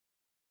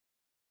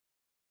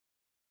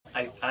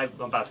I'm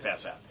about to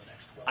pass out.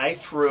 I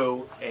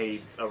threw a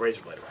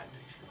razor blade around,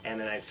 and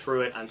then I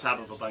threw it on top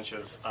of a bunch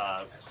of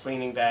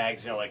cleaning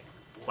bags, you know, like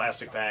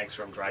plastic bags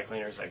from dry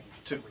cleaners. I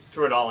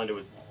threw it all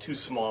into too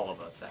small of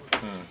a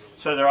thing.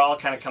 So they're all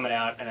kind of coming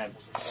out, and I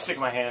stick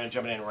my hand and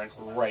jumping in and went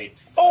right.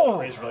 Oh! The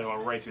razor blade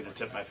went right through the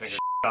tip of my finger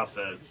off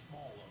the.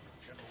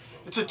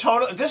 It's a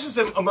total. This is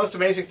the most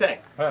amazing thing.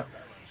 Huh.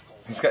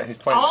 He's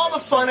pointing all the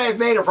fun I've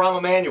made of Rahm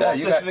Emanuel.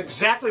 Yeah, this is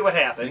exactly what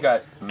happened. You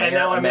got and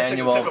now I'm missing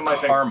the tip of my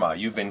karma.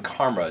 finger. You've been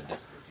karma'd.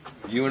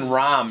 You and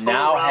Rahm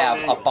now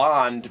have a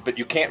bond, but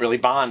you can't really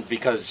bond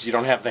because you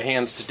don't have the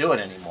hands to do it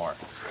anymore.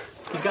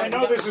 I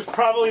know this is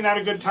probably not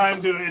a good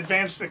time to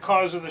advance the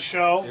cause of the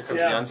show. Here comes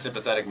the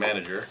unsympathetic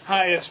manager.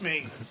 Hi, it's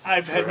me.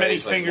 I've had many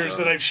fingers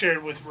that I've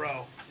shared with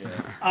Ro.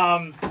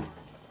 Yeah.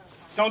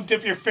 Don't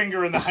dip your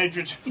finger in the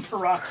hydrogen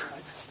peroxide.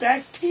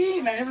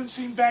 Bactine! I haven't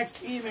seen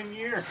Bactine in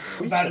years.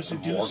 About it to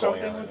do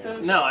something with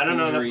this? No, I don't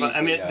know enough about.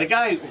 I mean, the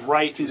guy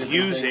Wright is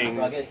using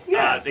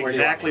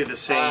exactly the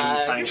same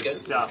kind of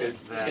stuff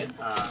that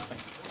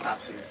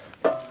Topsy is.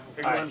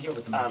 I'm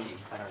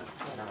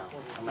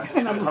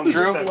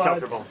just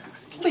comfortable.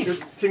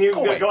 Can you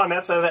go on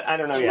that side of that? I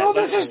don't know yet. No,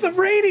 this is the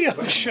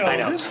radio show. I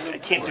know. I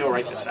can't do it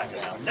right this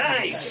second.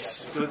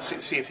 Nice! Let's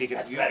see if he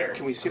can.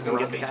 Can we see if we can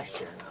get the guy?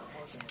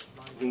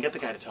 We can get the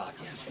guy to talk.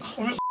 Yes.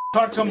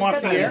 Talk to him off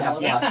the air.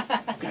 Yeah.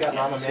 We got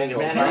Rahm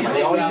Emanuel.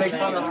 He always makes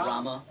fun of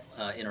drama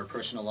in her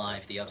personal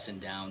life, the ups and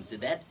downs.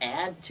 Did that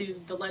add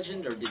to the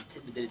legend, or did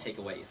it take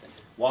away, you think?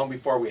 Long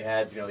before we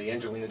had, the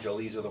Angelina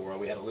Jolies of the world,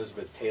 we had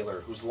Elizabeth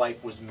Taylor, whose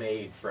life was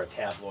made for a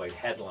tabloid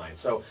headline.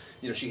 So,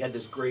 she had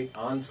this great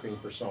on-screen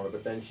persona,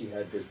 but then she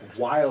had this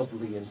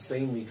wildly,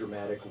 insanely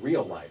dramatic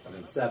real life. I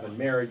mean, 7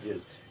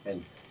 marriages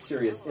and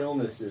serious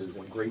illnesses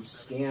and great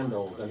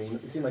scandals. I mean,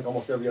 it seemed like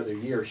almost every other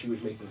year she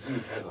was making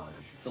huge headlines.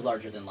 So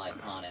larger than life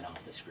on and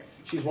off the screen.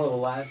 She's one of the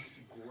last